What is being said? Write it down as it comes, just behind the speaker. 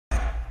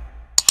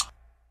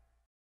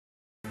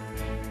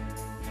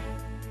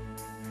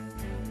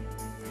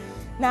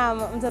Na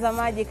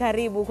mtazamaji,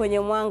 karibu kwenye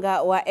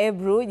Mwanga wa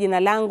Ebru. Jina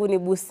langu ni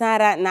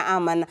Busara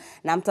Naaman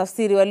na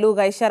mtafsiri wa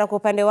lugha ishara kwa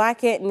upande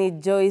wake ni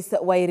Joyce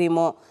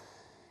Wairimo.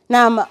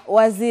 Na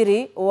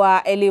waziri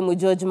wa elimu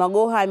George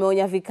Magoha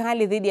ameonya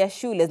vikali dhidi ya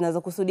shule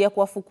zinazokusudia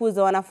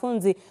kuwafukuza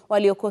wanafunzi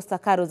waliokosa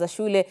karo za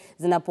shule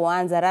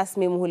zinapoanza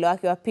rasmi muhula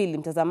wake wa pili.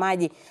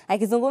 Mtazamaji,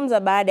 akizungumza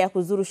baada ya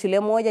kuzuru shule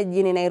moja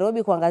jijini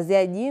Nairobi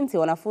kuangazia jinsi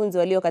wanafunzi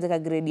walio katika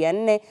gredi ya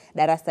 4,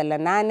 darasa la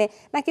 8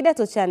 na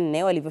kidato cha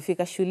 4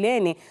 walivyofika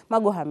shuleni,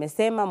 Magoha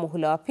amesema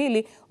muhula wa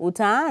pili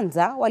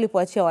utaanza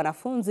walipoachia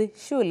wanafunzi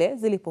shule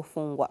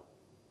zilipofungwa.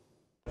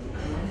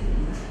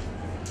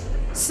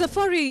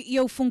 Safari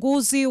ya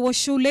ufunguzi wa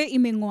shule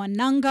imeng'oa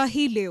nanga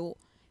hii leo,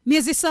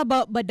 miezi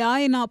 7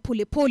 baadaye, na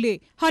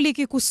polepole hali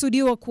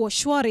ikikusudiwa kuwa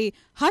shwari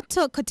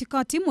hata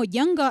katikati mwa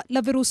janga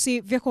la virusi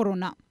vya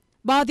korona.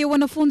 Baadhi ya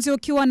wanafunzi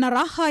wakiwa na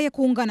raha ya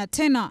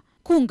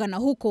kuungana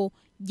huko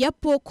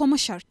japo kwa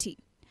masharti.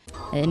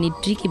 Ni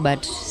tricky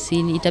but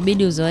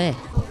itabidi uzoe.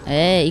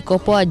 Iko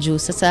poa juu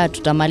sasa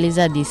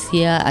tutamaliza this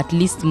year, at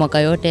least mwaka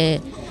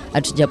yote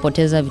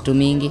hatujapoteza vitu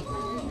mingi.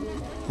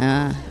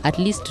 At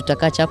least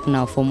tutakaa chapu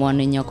na form 1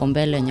 wenye wako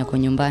mbele wenye wako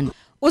nyumbani.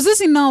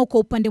 Wazazi nao kwa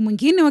upande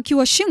mwingine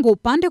wakiwa shingo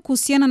upande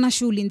kuhusiana na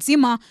shughuli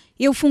nzima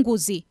ya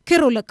ufunguzi.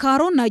 Kero la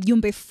karo na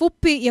jumbe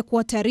fupi ya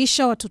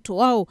kuhatarisha watoto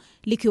wao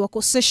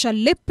likiwakosesha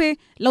lepe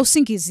la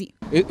usingizi.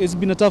 It's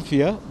been a tough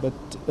year, but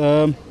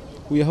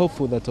we are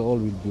hopeful that all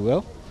will be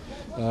well.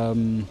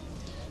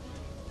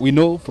 We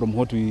know from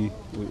what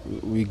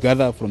we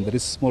gather from the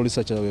small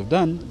research that we have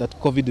done that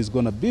COVID is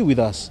going to be with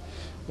us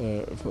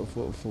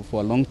for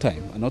a long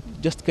time, and not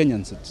just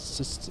Kenyans.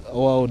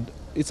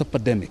 It's a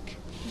pandemic.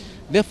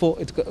 Therefore,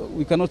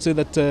 we cannot say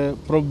that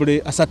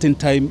probably a certain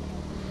time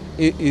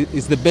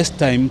is the best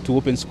time to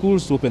open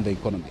schools, to open the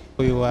economy.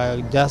 We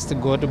were just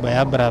got by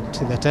abrupt.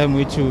 The time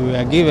which we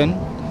were given,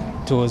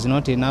 it was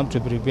not enough to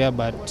prepare,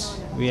 but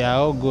we are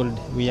all good.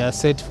 We are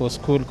set for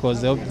school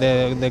because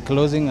the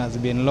closing has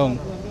been long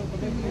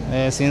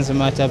since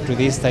March up to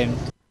this time.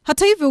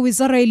 Hata hivyo,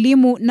 Wizara ya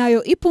Elimu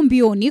nayo ipo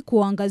mbioni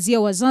kuwaangazia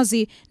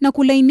wazazi na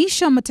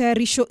kulainisha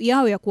matayarisho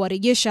yao ya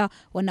kuwarejesha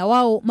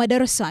wanawao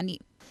madarasani.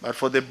 But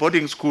for the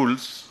boarding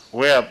schools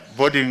where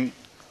boarding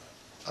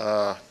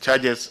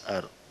charges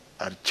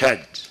are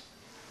charged,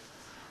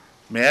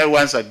 may I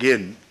once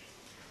again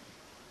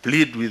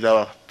plead with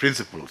our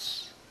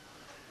principals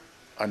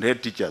and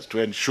head teachers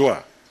to ensure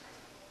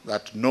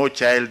that no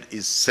child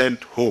is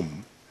sent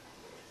home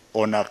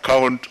on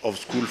account of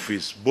school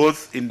fees,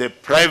 both in the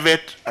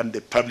private and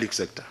the public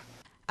sector.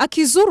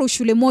 Akizuru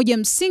shule moja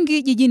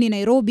msingi jijini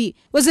Nairobi,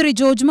 Waziri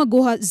George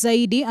Magoha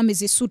zaidi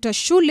amezisuta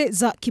shule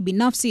za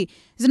kibinafsi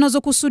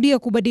zinazokusudia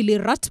kubadili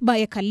ratiba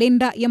ya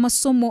kalenda ya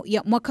masomo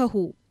ya mwaka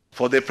huu.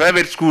 For the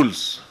private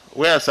schools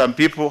where some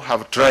people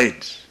have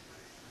tried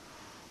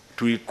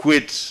to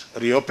equate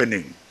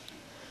reopening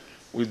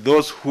with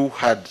those who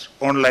had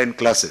online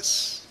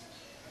classes,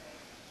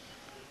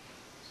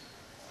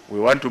 we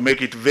want to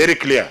make it very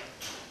clear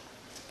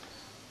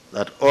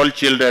that all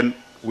children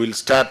will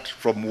start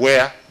from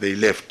where they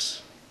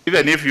left.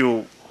 Even if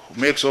you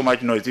make so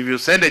much noise, if you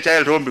send a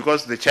child home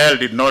because the child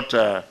did not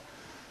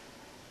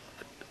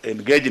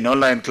engage in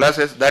online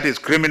classes, that is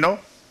criminal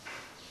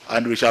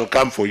and we shall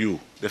come for you.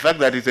 The fact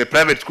that it's a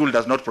private school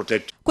does not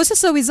protect. Kwa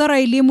sasa Wizara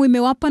ya Elimu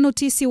imewapa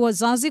notisi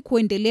wazazi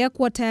kuendelea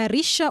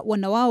kuwatayarisha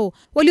wanawao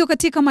walio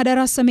katika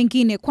madarasa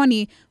mengine,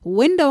 kwani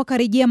huenda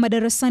wakarejea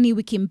madarasani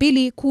wiki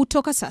 2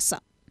 kutoka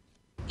sasa.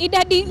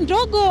 Idadi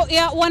ndogo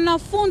ya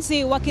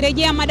wanafunzi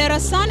wakirejea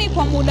madarasani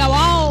kwa muda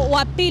wao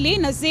wa pili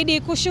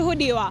inazidi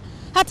kushuhudiwa.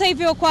 Hata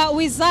hivyo, kwa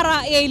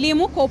Wizara ya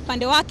Elimu kwa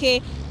upande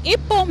wake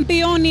ipo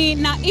mbioni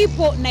na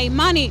ipo na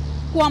imani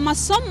kuwa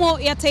masomo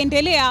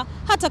yataendelea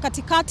hata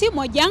katikati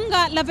mwa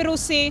janga la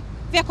virusi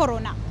vya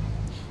korona.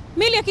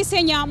 Milia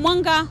Kisenya,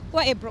 Mwanga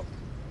wa Ebru.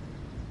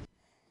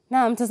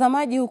 Na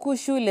mtazamaji, huku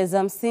shule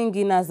za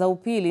msingi na za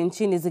upili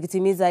nchini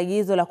zikitimiza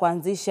agizo la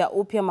kuanzisha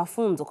upya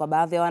mafunzo kwa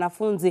baadhi ya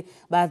wanafunzi,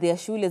 baadhi ya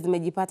shule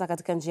zimejipata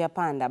katika njia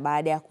panda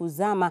baada ya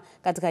kuzama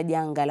katika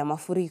janga la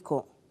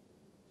mafuriko.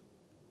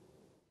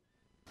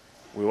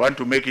 We want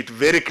to make it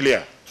very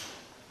clear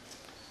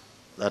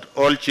that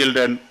all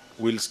children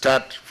will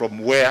start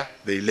from where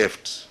they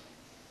left.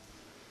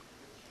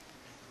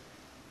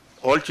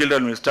 All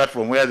children will start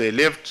from where they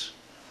left.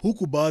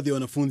 Huku baadhi ya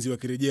wanafunzi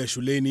wakirejea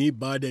shuleni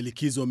baada ya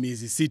likizo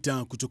miezi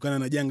 6 kutokana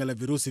na janga la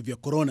virusi vya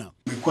korona.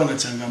 Kulikuwa na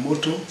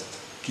changamoto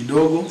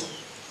kidogo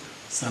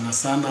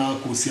sana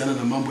kuhusiana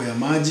na mambo ya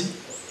maji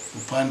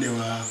upande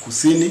wa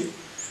kusini,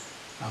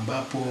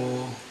 ambapo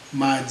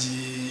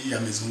maji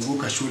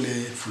yamezunguka shule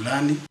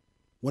fulani.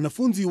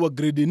 Wanafunzi wa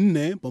grade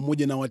 4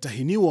 pamoja na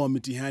watahiniwa wa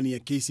mitihani ya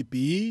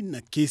KCPE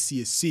na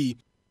KCSE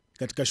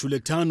katika shule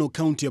 5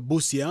 kaunti ya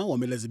Busia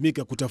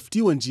wamelazimika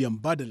kutafutiwa njia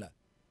mbadala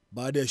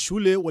baada ya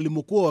shule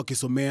walimokuwa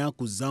wakisomea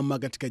kuzama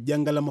katika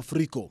janga la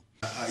mafuriko.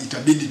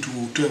 Itabidi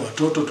tutoe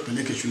watoto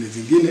tupeleke shule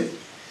zingine.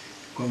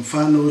 Kwa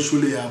mfano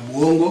shule ya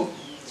Buongo,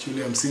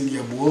 shule ya msingi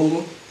ya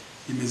Buongo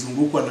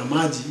imezungukwa na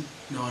maji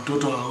na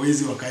watoto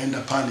hawawezi wakaenda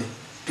pale.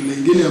 Shule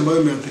nyingine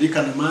ambayo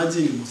imeathirika na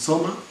maji ni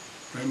Musoma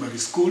Primary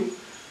School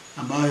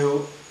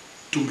ambayo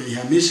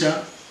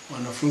tumeihamisha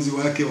wanafunzi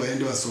wake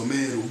waende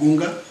wasomee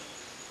Rugunga.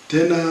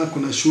 Tena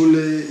kuna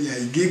shule ya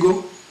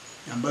Igigo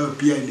ambayo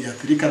pia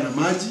iliathirika na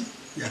maji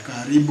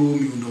yakaharibu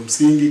miundo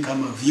msingi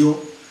kama vyoo.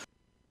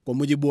 Kwa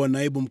mujibu wa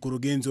naibu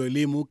mkurugenzi wa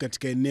elimu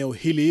katika eneo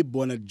hili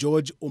Bwana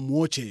George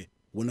Omwoche,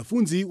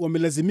 wanafunzi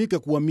wamelazimika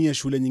kuhamia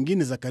shule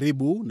nyingine za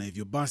karibu na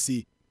hivyo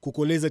basi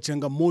kukoleza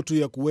changamoto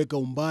ya kuweka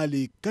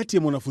umbali kati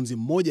ya mwanafunzi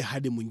mmoja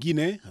hadi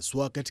mwingine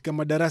haswa katika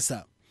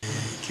madarasa.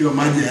 Ikiwa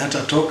maji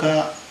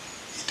hayatatoka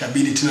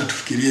itabidi tena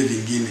tufikirie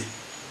vingine.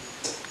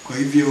 Kwa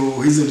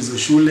hivyo hizo ndizo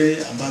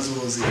shule ambazo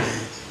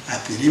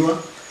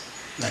zimeathiriwa,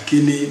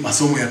 lakini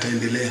masomo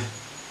yataendelea.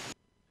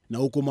 Na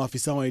huko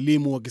maafisa wa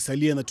elimu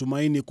wakisalia na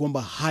tumaini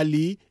kwamba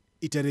hali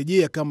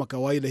itarejea kama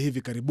kawaida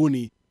hivi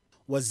karibuni,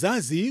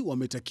 wazazi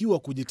wametakiwa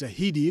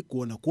kujitahidi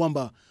kuona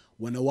kwamba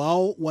wana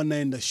wao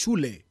wanaenda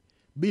shule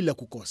bila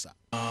kukosa.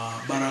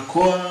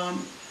 Barakoa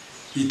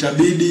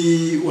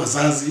itabidi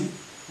wazazi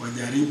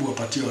wajaribu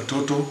wapatie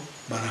watoto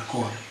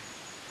barakoa.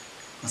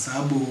 Kwa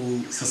sababu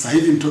sasa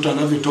hivi mtoto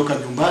anavyotoka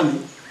nyumbani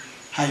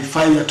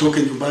haifai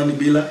atoke nyumbani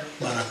bila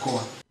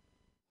barakoa.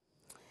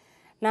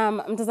 Na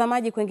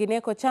mtazamaji,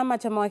 kwengineko, chama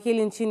cha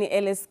mawakili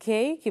nchini LSK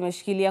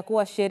kimeshikilia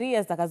kuwa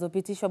sheria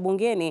zitakazopitishwa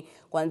bungeni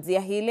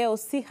kuanzia hii leo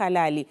si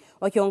halali.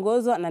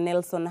 Wakiongozwa na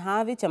Nelson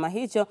Havi, chama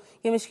hicho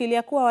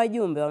kimeshikilia kuwa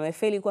wajumbe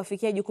wamefeli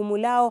kuafikia jukumu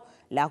lao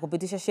la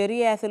kupitisha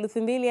sheria ya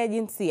theluthi mbili ya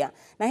jinsia.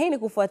 Na hii ni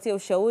kufuatia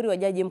ushauri wa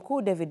Jaji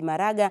Mkuu David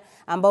Maraga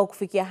ambao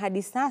kufikia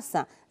hadi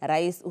sasa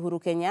Rais Uhuru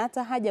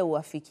Kenyatta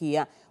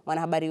hajauafikia.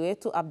 Mwanahabari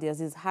wetu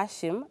Abdiaziz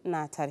Hashim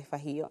na taarifa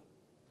hiyo.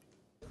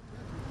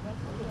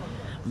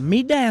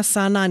 Mida ya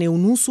saa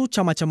 8:30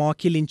 chama cha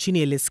mawakili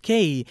nchini LSK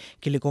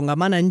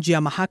kilikongamana nje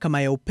ya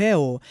mahakama ya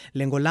upeo,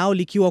 lengo lao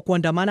likiwa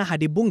kuandamana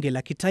hadi bunge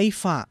la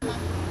kitaifa.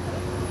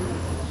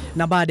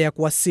 Na baada ya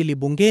kuwasili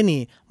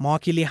bungeni,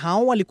 mawakili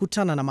hao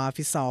walikutana na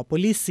maafisa wa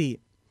polisi.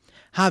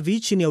 Havi,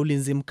 chini ya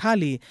ulinzi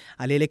mkali,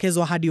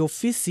 alielekezwa hadi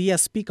ofisi ya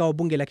spika wa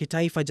bunge la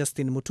kitaifa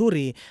Justin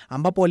Muturi,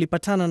 ambapo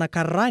walipatana na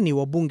karani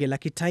wa bunge la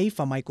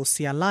kitaifa Michael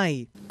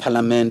Sialai.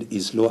 Parliament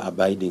is law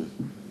abiding.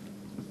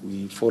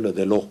 We follow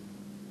the law.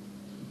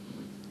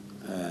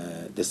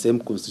 The same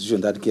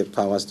constitution that gave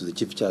powers to the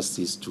Chief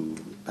Justice to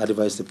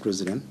advise the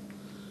President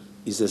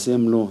is the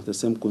same law, the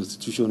same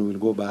constitution will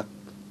go back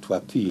to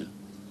appeal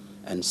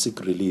and seek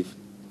relief.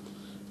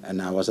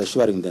 And I was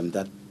assuring them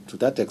that to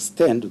that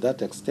extent,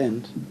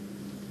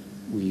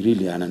 we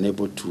really are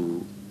unable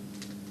to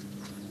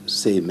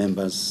say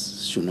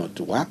members should not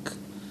work,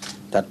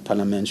 that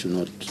Parliament should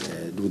not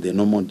do their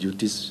normal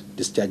duties,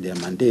 discharge their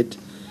mandate,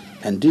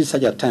 and this is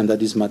such a time that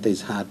this matter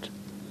is hard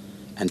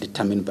and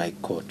determined by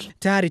court.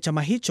 Tayari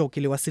chama hicho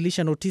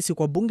kiliwasilisha notisi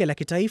kwa bunge la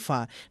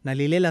kitaifa na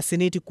lile la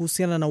seneti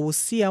kuhusiana na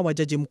uhusia wa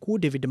Jaji Mkuu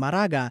David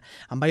Maraga,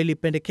 ambayo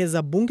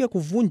ilipendekeza bunge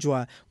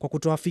kuvunjwa kwa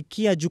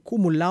kutoafikia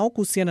jukumu lao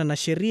kuhusiana na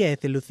sheria ya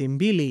theluthi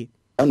mbili.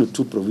 One or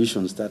two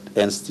provisions that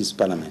ends this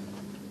parliament.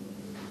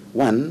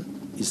 One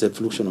is a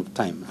fluctuation of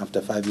time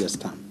after 5 years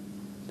term.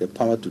 The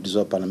power to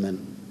dissolve parliament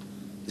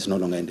is no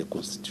longer in the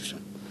constitution.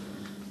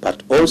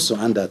 But also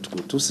under Article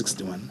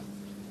 261,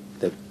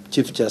 the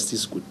Chief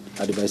Justice could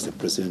advise the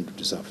President to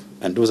dissolve.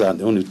 And those are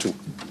the only two.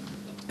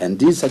 And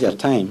this is such a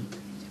time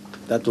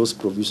that those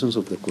provisions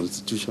of the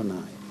Constitution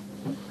are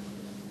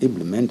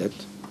implemented.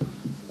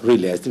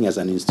 Really, I think as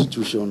an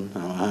institution,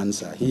 our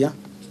hands are here.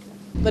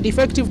 That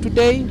effective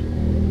today,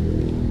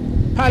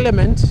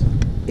 Parliament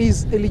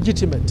is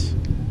illegitimate.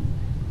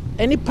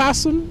 Any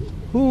person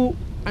who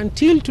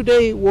until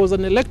today was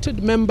an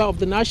elected member of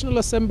the National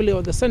Assembly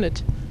or the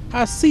Senate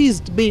has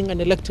ceased being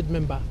an elected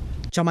member.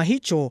 Chama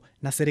hicho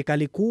na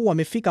serikali kuu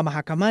wamefika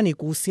mahakamani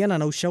kuhusiana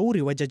na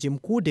ushauri wa Jaji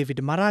Mkuu David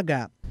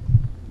Maraga.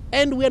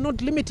 And we are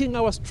not limiting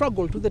our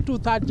struggle to the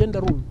 2/3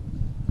 gender rule.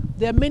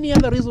 There are many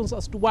other reasons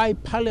as to why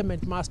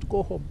Parliament must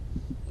go home.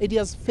 It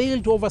has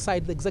failed to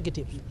oversight the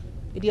executive.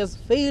 It has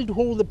failed to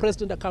hold the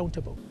President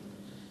accountable.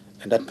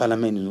 And that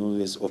Parliament is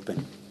always open,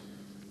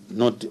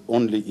 not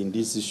only in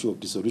this issue of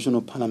dissolution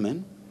of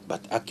Parliament,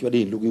 but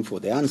actually looking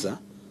for the answer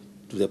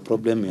to the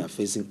problem we are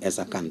facing as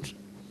a country.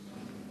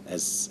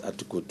 As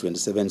Article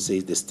 27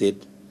 says, the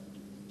state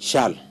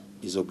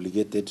is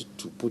obligated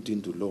to put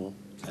into law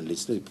and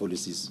legislative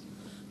policies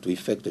to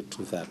effect the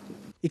 2/3.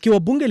 Ikiwa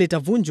bunge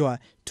litavunjwa,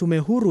 tume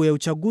huru ya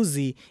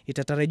uchaguzi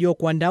itatarajiwa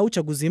kuandaa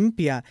uchaguzi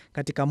mpya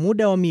katika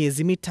muda wa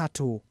miezi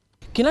mitatu.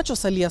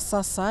 Kinachosalia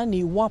sasa ni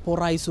iwapo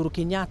Rais Uhuru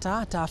Kenyatta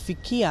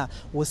ataafikia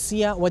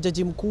wasia wa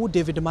Jaji Mkuu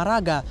David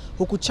Maraga,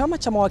 huku chama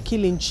cha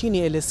mawakili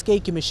nchini LSK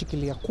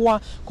kimeshikilia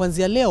kuwa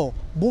kuanzia leo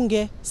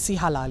bunge si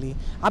halali.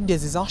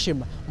 Abdiaziz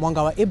Hashim,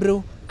 Mwanga wa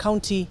Ebru,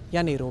 kaunti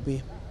ya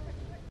Nairobi.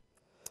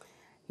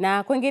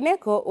 Na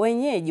kwengineko,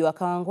 wenyeji wa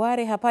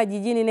Kawangware hapa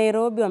jijini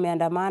Nairobi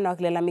wameandamana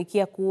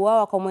wakilalamikia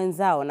kuuawa kwa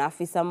mwenzao na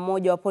afisa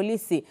mmoja wa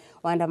polisi.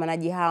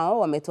 Waandamanaji hao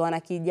wametoana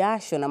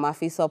kijasho na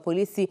maafisa wa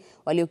polisi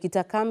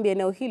waliokita kambi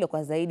eneo hilo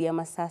kwa zaidi ya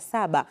masaa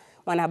 7.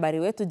 Mwanahabari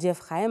wetu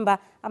Jeff Khaemba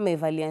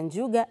ameivalia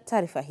njuga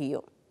taarifa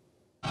hiyo.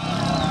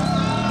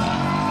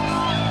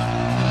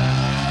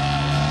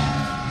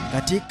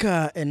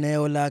 Katika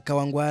eneo la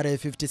Kawangware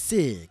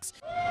 56,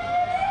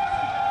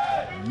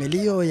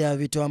 milio ya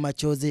vitoa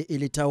machozi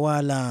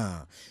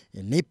ilitawala.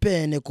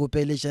 Nipe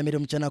nikupe ilishamiri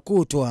mchana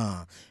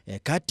kutwa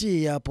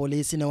kati ya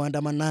polisi na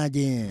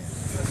waandamanaji.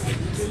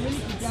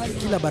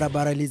 Kila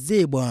barabara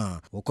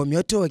ilizibwa, huko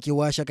mioto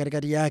wakiwasha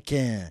katikati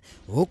yake,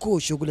 huku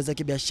shughuli za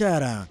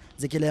kibiashara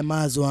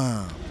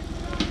zikilemazwa.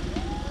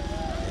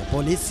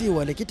 Polisi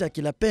walikita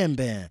kila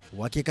pembe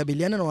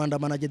wakikabiliana na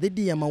waandamanaji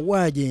dhidi ya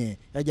mauaji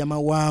ya jamaa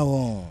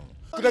wao.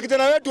 Kuna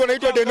kijana wetu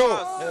anaitwa Deno,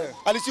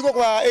 alishikwa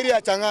kwa area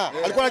ya Changa,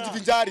 alikuwa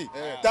anajivinjari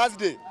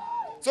Thursday.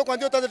 So kwa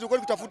ndio Thursday tulikuwa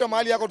tukitafuta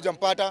mahali yako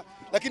tujampata,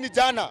 lakini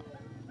jana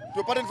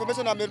tupata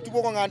information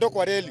ametupwa kwa ngando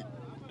kwa reli.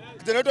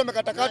 Kijana wetu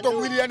amekatakatwa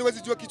mwili, yani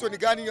huwezi jua kichwa ni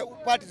gani,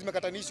 parts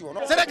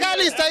zimekatanishwa.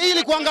 Serikali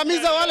istahili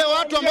kuangamiza wale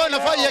watu ambao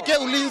wanafanya yake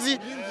ulinzi.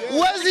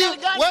 Huwezi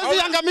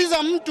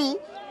angamiza mtu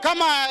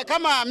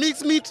kama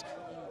mixed meat,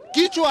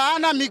 kichwa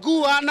hana,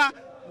 miguu hana.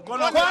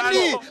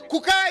 Kwani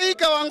kukaa hii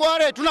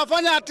Kawangware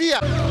tunafanya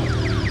hatia.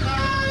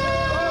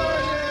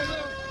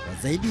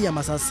 Zaidi ya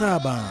masaa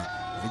 7,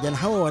 vijana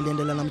hao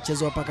waliendelea na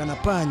mchezo wa paka na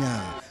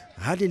panya,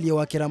 hali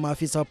iliyowakera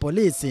maafisa wa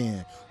polisi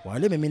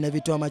walimimina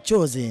vitoa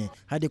machozi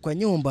hadi kwa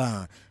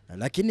nyumba.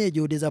 Lakini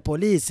juhudi za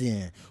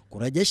polisi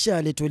kurejesha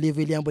hali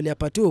tulivu iliambulia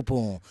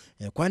patupu,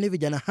 kwani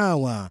vijana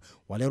hawa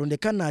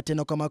walirundikana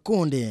tena kwa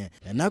makundi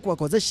na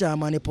kuwakozesha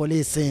amani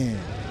polisi.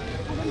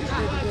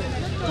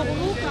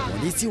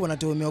 Polisi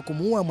wanatuhumiwa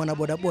kumuua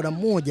mwanabodaboda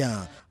mmoja,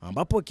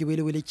 ambapo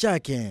kiwiliwili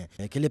chake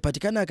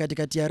kilipatikana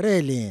katikati ya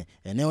reli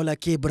eneo la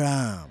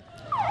Kibra.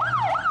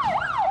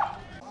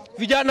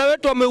 Vijana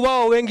wetu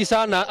wameuawa wengi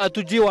sana,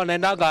 hatujui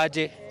wanaendaga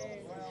aje.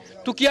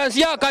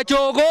 Tukianzia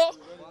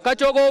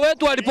Kachogo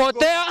wetu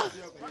alipotea,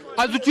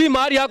 hatujui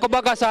mahali yako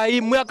mpaka saa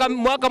hii,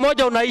 mwaka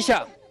moja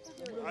unaisha.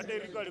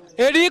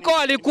 Eriko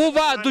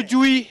alikufa,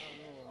 hatujui.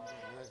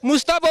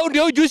 Mustafa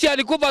ndio ujuzi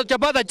alikufa,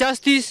 tutapata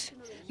justice,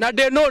 na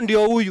Deno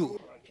ndio huyu.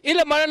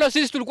 Ile maneno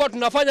sisi tulikuwa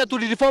tunafanya,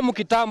 tulireform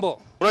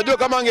kitambo. Unajua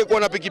kama angekuwa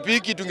na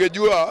pikipiki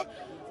tungejua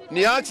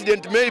ni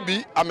accident,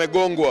 maybe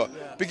amegongwa.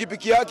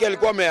 Pikipiki yake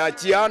alikuwa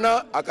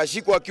ameachiana,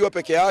 akashikwa akiwa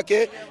peke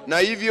yake, na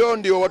hivyo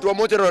ndio watu wa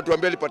moja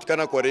wanatuambia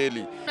alipatikana kwa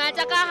reli.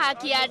 Tunataka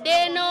haki ya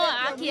Deno,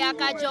 haki ya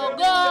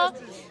Kachogo.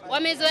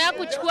 Wamezoea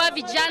kuchukua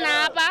vijana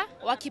hapa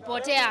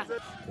wakipotea.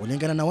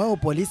 Kulingana na wao,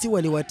 polisi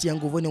waliwatia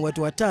nguvuni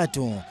watu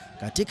 3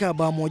 katika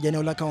baa moja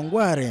eneo la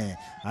Kawangware.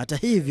 Hata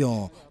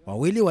hivyo,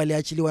 wawili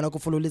waliachiliwa na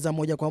kufululiza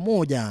moja kwa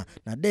moja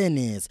na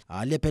Dennis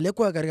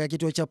aliyepelekwa katika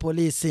kituo cha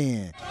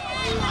polisi.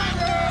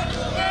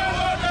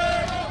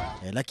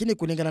 Lakini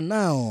kulingana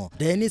nao,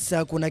 Dennis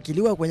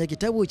hakunakiliwa kwenye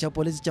kitabu cha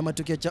polisi cha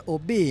matukio cha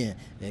OB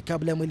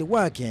kabla ya mwili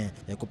wake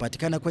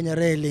kupatikana kwenye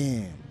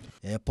reli.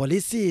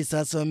 Polisi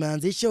sasa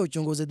wameanzisha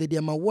uchunguzi dhidi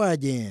ya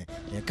mauaji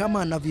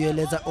kama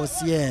anavyoeleza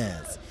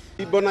OCS.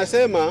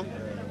 Bonasema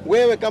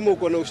wewe kama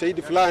uko na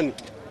ushahidi fulani,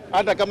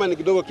 hata kama ni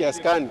kidogo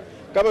kiasi gani,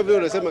 kama vile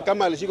unasema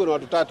kama alishikwa na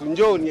watu 3,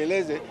 njoo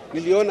nieleze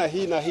niliona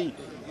hii na hii.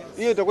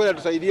 Hiyo itakuwa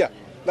inatusaidia.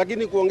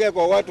 Lakini kuongea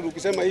kwa watu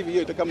ukisema hivi,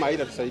 hiyo kama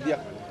haitatusaidia.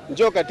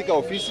 Njoo katika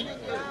ofisi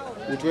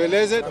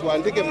utueleze,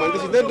 tuandike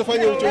maandishi, then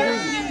tufanye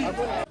uchunguzi.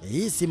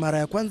 Hii si mara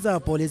ya kwanza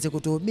polisi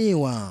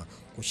kutuhumiwa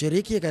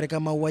kushiriki katika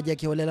mauaji ya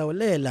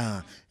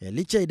kiholela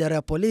licha idara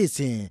ya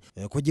polisi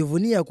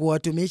kujivunia kuwa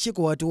watumishi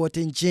kwa watu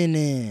wote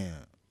nchini.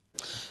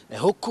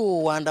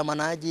 Huku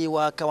waandamanaji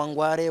wa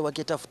Kawangware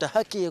wakitafuta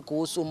haki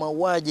kuhusu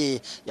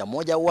mauaji ya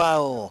mmoja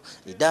wao,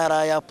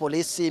 idara ya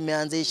polisi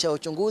imeanzisha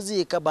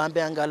uchunguzi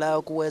kabambe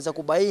angalau kuweza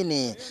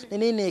kubaini ni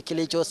nini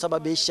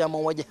kilichosababisha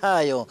mauaji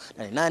hayo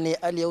na ni nani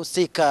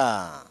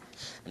aliyehusika.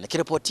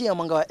 Nikiripotia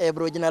Mwanga wa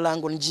Ebru, jina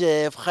langu ni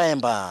Jeff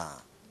Haemba.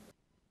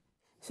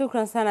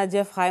 Shukran sana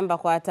Jeff Haemba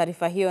kwa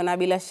taarifa hiyo, na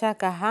bila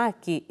shaka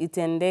haki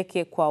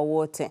itendeke kwa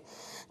wote.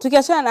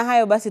 Tukiachana na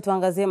hayo basi,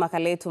 tuangazie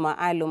makala yetu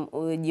maalum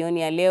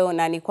jioni ya leo,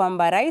 na ni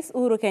kwamba Rais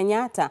Uhuru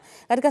Kenyatta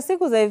katika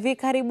siku za hivi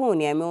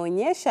karibuni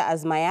ameonyesha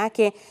azma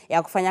yake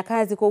ya kufanya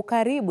kazi kwa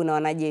ukaribu na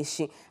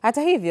wanajeshi.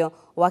 Hata hivyo,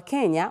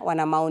 Wakenya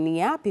wana maoni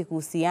yapi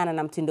kuhusiana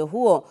na mtindo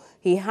huo?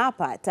 Hii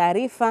hapa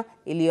taarifa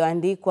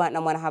iliyoandikwa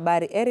na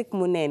mwanahabari Eric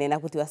Munene na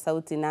kutiwa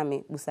sauti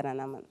nami Busara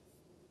Naaman.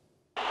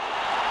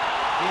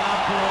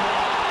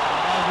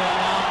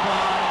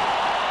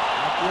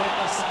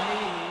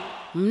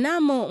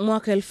 Mnamo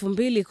mwaka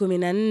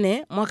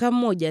 2014, mwaka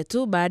mmoja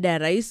tu baada ya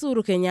Rais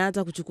Uhuru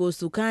Kenyatta kuchukua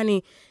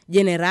usukani,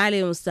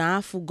 Jenerali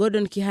mstaafu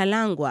Gordon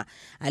Kihalangwa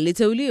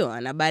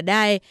aliteuliwa na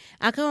baadaye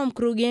akawa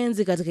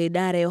mkurugenzi katika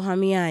idara ya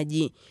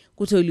uhamiaji.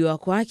 Kuteuliwa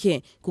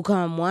kwake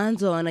kukawa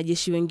mwanzo wa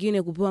wanajeshi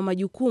wengine kupewa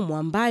majukumu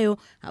ambayo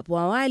hapo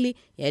awali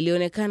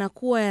yalionekana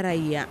kuwa ya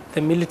raia.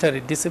 The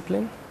military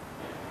discipline,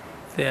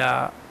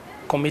 their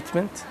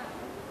commitment,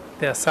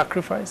 their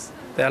sacrifice,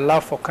 their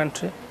love for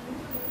country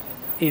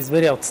is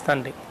very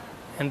outstanding,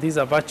 and these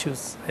are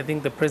virtues I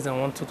think the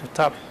president wanted to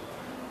tap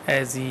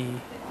as he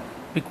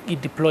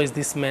deploys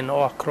these men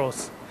all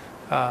across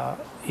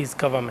his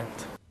government.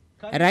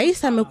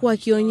 Rais amekuwa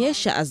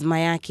akionyesha azma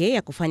yake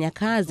ya kufanya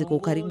kazi kwa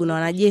ukaribu na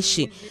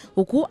wanajeshi,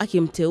 huku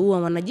akimteua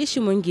mwanajeshi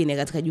mwingine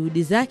katika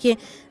juhudi zake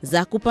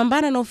za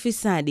kupambana na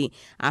ufisadi.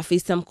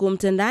 Afisa mkuu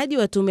mtendaji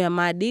wa tume ya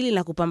maadili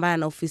na kupambana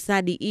na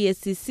ufisadi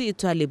EACC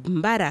Twalib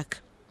Mbarak.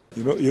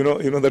 You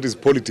know that is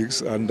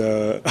politics, and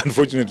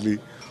unfortunately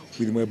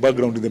with my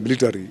background in the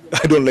military,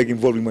 I don't like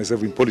involving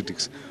myself in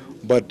politics.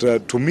 But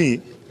to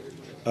me,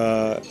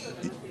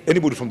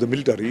 anybody from the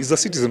military is a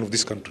citizen of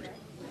this country.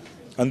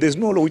 And there's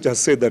no law which has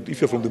said that if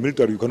you're from the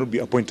military, you cannot be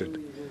appointed.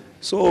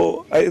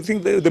 So I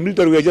think the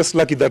military, we are just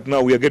lucky that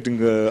now we are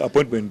getting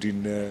appointment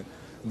in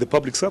the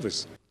public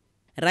service.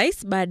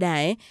 Rais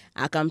baadaye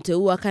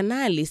akamteua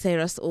Kanali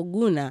Cyrus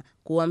Oguna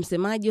kuwa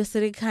msemaji wa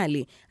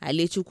serikali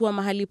aliyechukua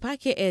mahali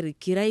pake Eric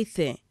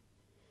Kiraithe.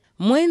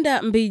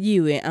 Mwenda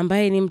Mbijiwe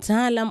ambaye ni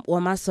mtaalam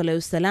wa masuala ya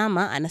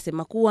usalama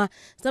anasema kuwa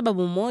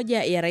sababu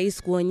moja ya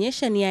rais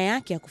kuonyesha nia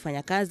yake ya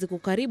kufanya kazi kwa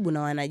karibu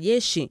na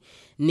wanajeshi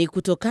ni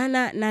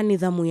kutokana na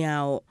nidhamu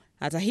yao.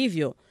 Hata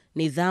hivyo,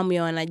 nidhamu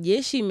ya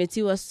wanajeshi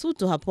imetiwa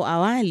suto hapo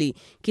awali,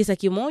 kisa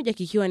kimoja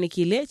kikiwa ni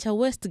kile cha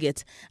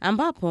Westgate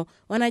ambapo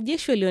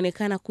wanajeshi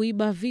walionekana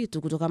kuiba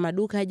vitu kutoka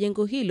maduka ya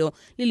jengo hilo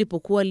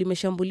lilipokuwa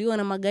limeshambuliwa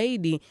na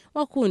magaidi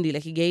wa kundi la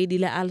kigaidi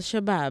la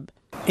Al-Shabaab.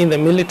 In the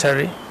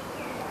military,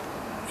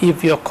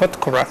 if you're caught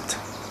corrupt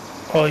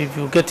or if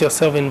you get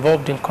yourself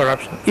involved in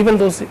corruption, even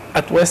those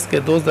at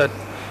Westgate, those that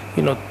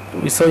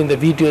we saw in the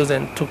videos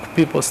and took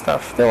people's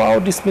stuff, they were all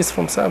dismissed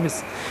from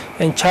service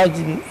and charged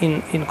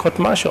in court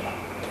martial,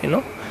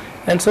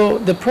 And so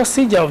the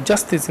procedure of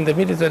justice in the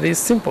military is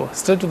simple,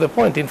 straight to the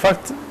point. In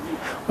fact,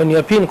 when you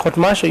appear in court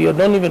martial, you're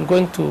not even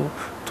going to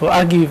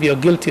argue if you're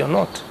guilty or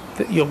not.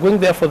 You're going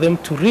there for them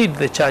to read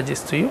the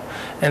charges to you,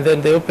 and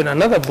then they open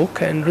another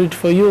book and read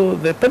for you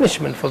the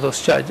punishment for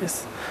those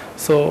charges.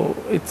 So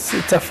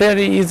it's a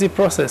very easy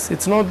process.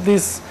 It's not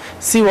this,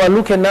 see, we're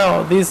looking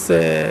now, this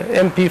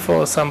MP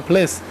for some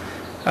place,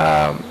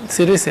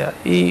 Sirisia,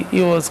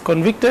 he was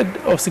convicted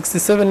of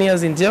 67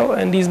 years in jail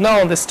and he's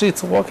now on the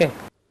streets walking.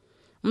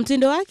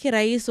 Mtindo wake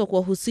rais wa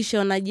kuwahusisha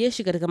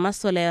wanajeshi katika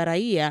masuala ya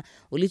raia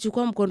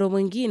ulichukua mkondo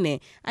mwingine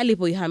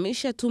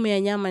alipoihamisha tume ya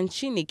nyama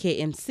nchini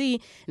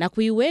KMC na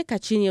kuiweka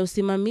chini ya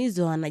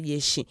usimamizi wa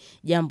wanajeshi,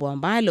 jambo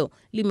ambalo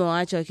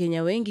limewaacha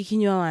Wakenya wengi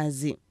kinywa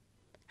wazi.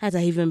 Hata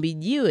hivyo,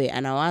 Mbijiwe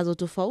ana wazo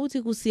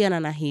tofauti kuhusiana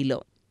na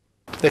hilo.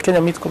 The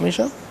Kenya Meat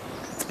Commission,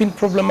 it's been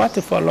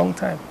problematic for a long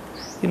time.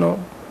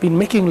 Been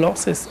making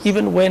losses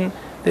even when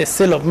the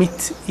sale of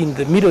meat in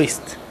the Middle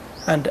East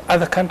and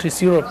other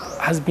countries, Europe,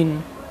 has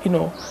been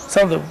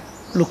some of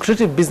the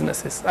lucrative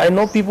businesses. I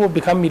know people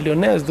become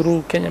millionaires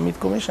through Kenya Meat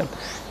Commission.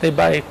 They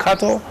buy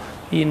cattle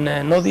in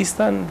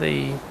northeastern,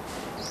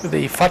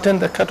 they fatten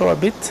the cattle a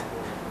bit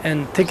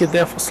and take it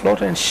there for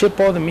slaughter and ship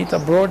all the meat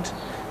abroad,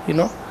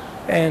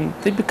 and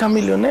they become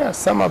millionaires.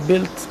 Some have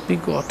built big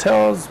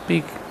hotels,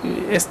 big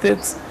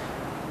estates,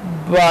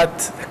 but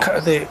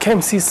the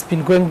KMC has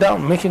been going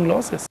down, making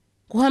losses.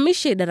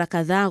 Kuhamisha idara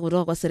kadhaa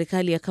kutoka kwa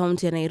serikali ya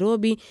kaunti ya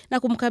Nairobi na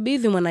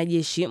kumkabidhi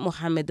mwanajeshi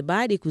Mohamed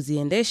Badi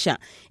kuziendesha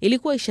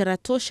ilikuwa ishara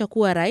tosha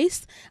kuwa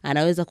rais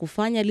anaweza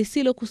kufanya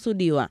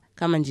lisilokusudiwa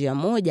kama njia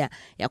moja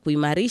ya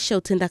kuimarisha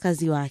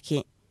utendakazi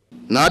wake.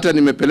 Na hata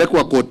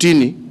nimepelekwa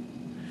kotini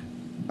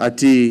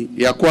ati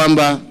ya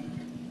kwamba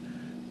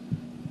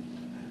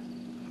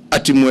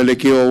ati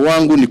mwelekeo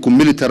wangu ni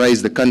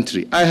kumilitarize the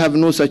country. I have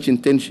no such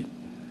intention.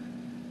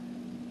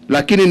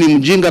 Lakini ni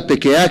mjinga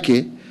peke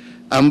yake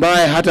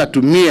ambaye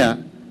hatatumia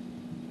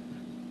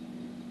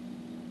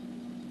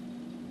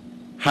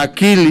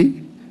akili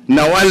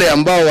na wale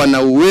ambao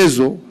wana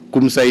uwezo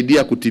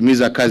kumsaidia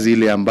kutimiza kazi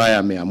ile ambaye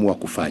ameamua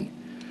kufanya.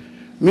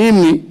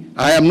 Mimi,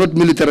 I am not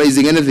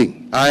militarizing anything.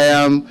 I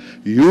am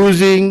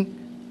using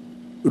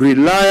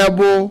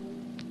reliable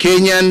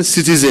Kenyan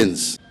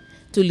citizens.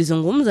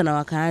 Tulizungumza na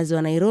wakazi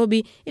wa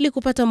Nairobi ili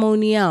kupata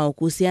maoni yao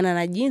kuhusiana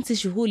na jinsi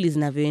shughuli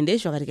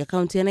zinavyoendeshwa katika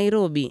kaunti ya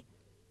Nairobi.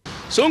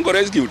 Sonko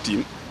Rescue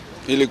Team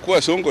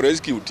ilikuwa Sonko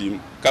Rescue Team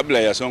kabla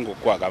ya Sonko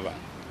kuwa gavana.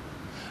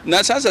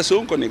 Na sasa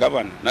Sonko ni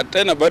gavana na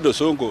tena bado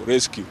Sonko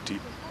Rescue Team.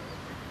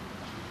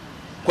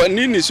 Kwa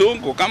nini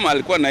Sonko kama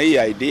alikuwa na hii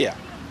idea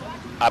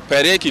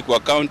apeleki kwa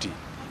county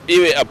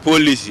iwe a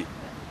policy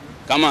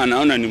kama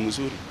anaona ni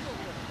mzuri?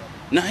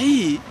 Na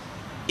hii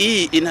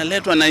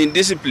inaletwa na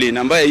indiscipline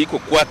ambayo iko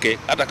kwake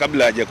hata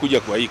kabla hajakuja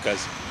kwa hii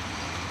kazi.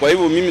 Kwa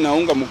hivyo mimi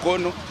naunga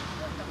mkono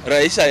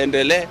rais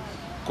aendelee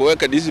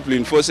kuweka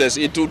discipline forces,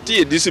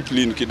 itutie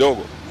discipline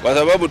kidogo kwa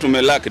sababu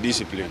tumelack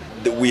discipline.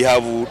 We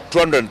have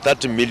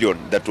 230 million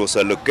that was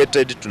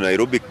allocated to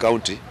Nairobi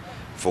County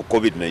for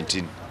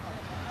COVID-19.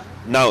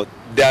 Now,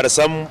 there are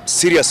some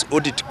serious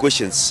audit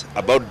questions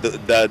about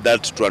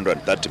that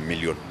 230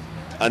 million.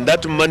 And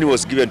that money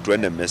was given to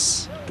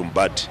NMS, to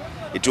Mbadi.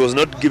 It was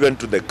not given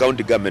to the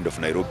county government of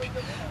Nairobi.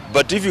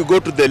 But if you go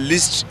to the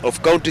list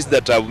of counties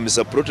that have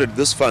misappropriated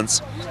those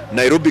funds,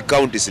 Nairobi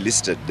County is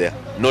listed there,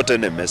 not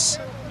NMS.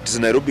 It is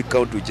Nairobi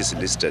County which is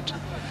listed.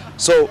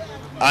 So,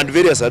 and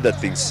various other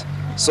things.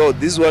 So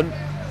this one,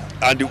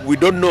 and we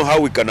don't know how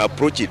we can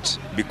approach it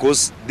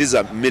because these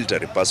are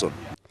military person.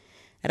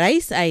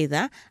 Rais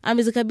aidha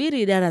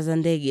amezikabiri idara za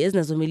ndege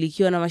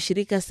zinazomilikiwa na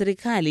mashirika ya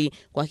serikali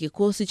kwa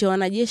kikosi cha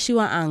wanajeshi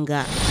wa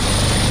anga.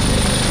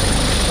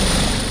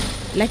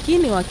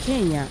 Lakini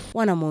Wakenya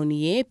wana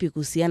maoni yepi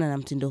kuhusiana na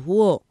mtindo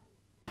huo?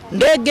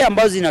 Ndege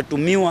ambazo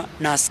zinatumiwa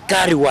na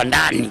askari wa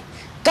ndani.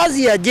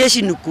 Kazi ya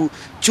jeshi ni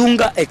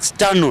kuchunga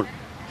external.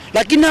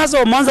 Lakini sasa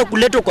wameanza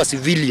kuletwa kwa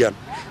civilian.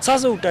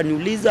 Sasa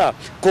utaniuliza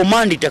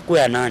command itakuwa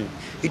ya nani?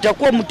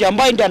 Itakuwa mtu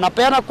ambaye ndiye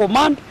anapeana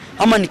command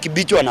ama ni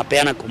kibicho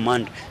anapeana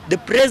command? The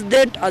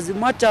president, as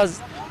much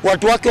as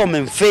watu wake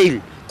wamemfail,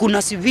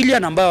 kuna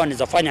civilian ambao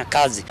wanaweza fanya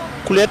kazi.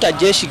 Kuleta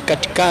jeshi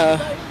katika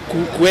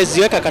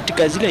kuweziweka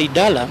katika zile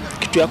idara,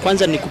 kitu ya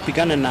kwanza ni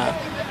kupigana na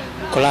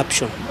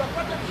corruption.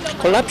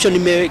 Corruption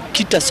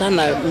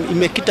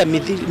imekita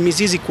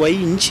mizizi kwa hii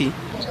nchi.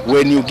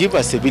 When you give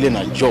a civilian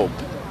a job,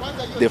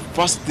 the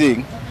first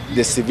thing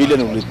the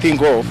civilian will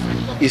think of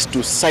is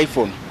to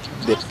siphon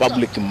the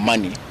public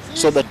money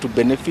so that to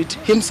benefit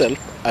himself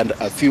and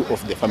a few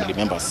of the family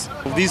members.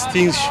 These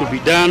things should be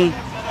done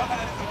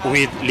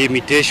with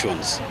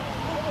limitations,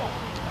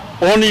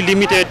 only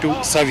limited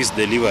to service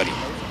delivery.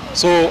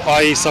 So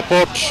I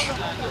support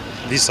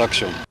this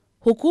action.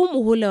 Huku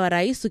muhula wa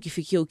rais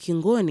ukifikia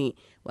ukingoni,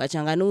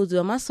 wachanganuzi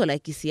wa masuala ya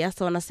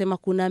kisiasa wanasema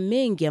kuna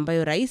mengi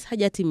ambayo rais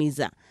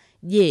hajatimiza.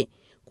 Je,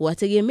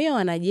 kuwategemea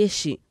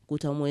wanajeshi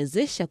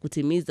kutamwezesha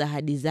kutimiza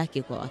ahadi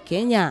zake kwa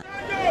Wakenya?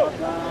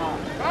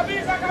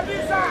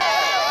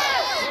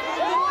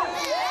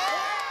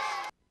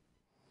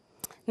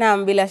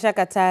 Naam, bila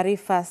shaka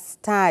taarifa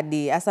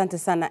stadi. Asante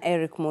sana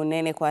Eric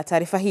Munene kwa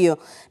taarifa hiyo.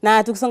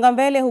 Na tukisonga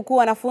mbele, huku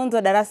wanafunzi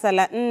wa darasa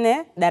la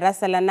 4,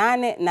 darasa la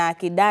 8 na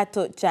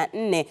kidato cha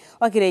 4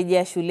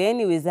 wakirejea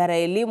shuleni, Wizara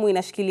ya Elimu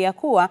inashikilia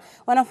kuwa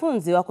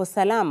wanafunzi wako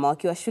salama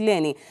wakiwa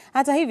shuleni.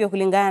 Hata hivyo,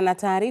 kulingana na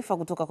taarifa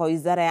kutoka kwa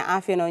Wizara ya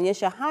Afya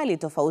inaonyesha hali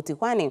tofauti,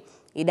 kwani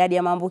idadi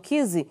ya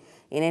maambukizi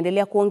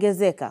inaendelea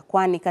kuongezeka,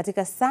 kwani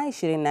katika saa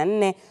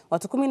 24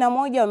 watu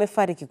 11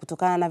 wamefariki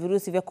kutokana na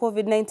virusi vya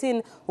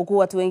COVID-19 huku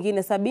watu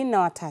wengine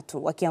 73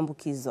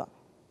 wakiambukizwa.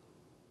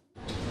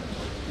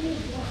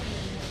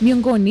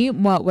 Miongoni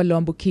mwa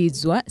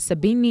walioambukizwa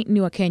 70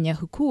 ni Wakenya,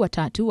 huku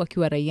 3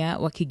 wakiwa raia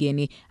wa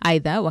kigeni.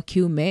 Aidha, wa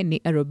kiume ni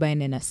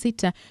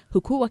 46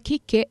 huku wa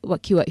kike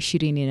wakiwa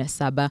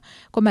 27.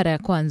 Kwa mara ya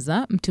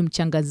kwanza mtu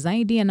mchanga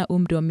zaidi ana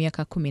umri wa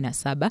miaka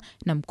 17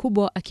 na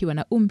mkubwa akiwa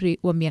na umri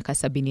wa miaka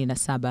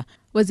 77.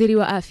 Waziri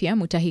wa Afya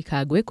Mutahi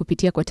Kagwe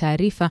kupitia kwa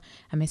taarifa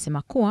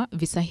amesema kuwa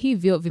visa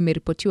hivyo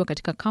vimeripotiwa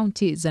katika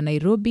kaunti za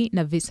Nairobi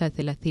na visa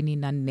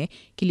 34,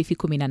 Kilifi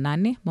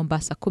 18,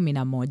 Mombasa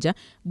 11,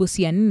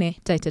 Busia 4,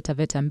 Taita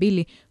Taveta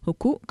 2,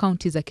 huku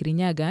kaunti za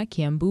Kirinyaga,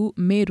 Kiambu,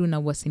 Meru na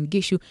Uasin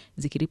Gishu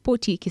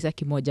zikiripoti kisa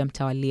kimoja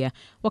mtawalia.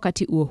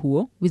 Wakati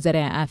huo, Wizara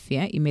ya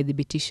Afya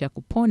imedhibitisha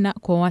kupona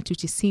kwa watu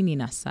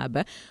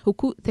 97,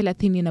 huku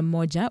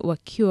 31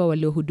 wakiwa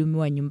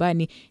waliohudumiwa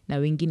nyumbani na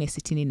wengine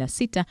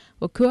 66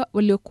 wakiwa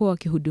waliokuwa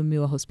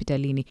wakihudumiwa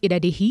hospitalini.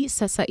 Idadi hii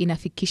sasa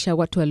inafikisha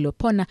watu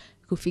waliopona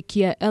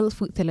kufikia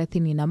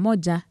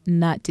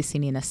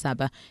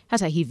 31,097.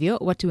 Hata hivyo,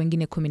 watu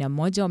wengine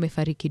 11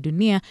 wamefariki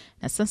dunia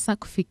na sasa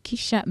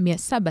kufikisha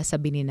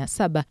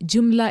 777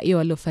 jumla ya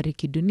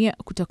waliofariki dunia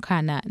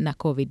kutokana na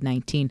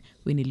COVID-19.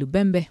 Winnie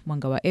Lubembe,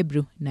 Mwanga wa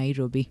Ebru,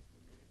 Nairobi.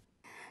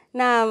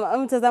 Na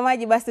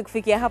mtazamaji, basi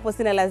kufikia hapo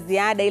sina la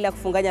ziada ila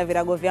kufunganya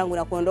virago vyangu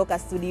na kuondoka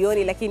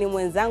studioni, lakini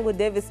mwenzangu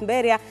Davis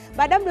Mberia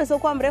baada muda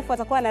usiokuwa mrefu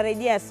atakuwa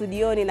anarejea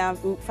studioni na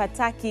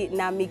fataki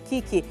na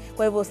mikiki.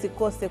 Kwa hivyo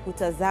usikose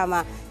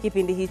kutazama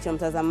kipindi hicho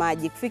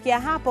mtazamaji. Kufikia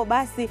hapo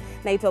basi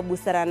naitwa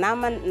Busara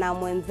Naaman na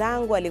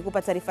mwenzangu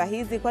alikupa taarifa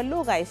hizi kwa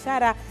lugha ya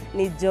ishara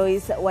ni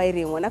Joyce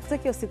Wairimu.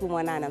 Nakutakia usiku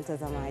mwanana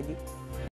mtazamaji.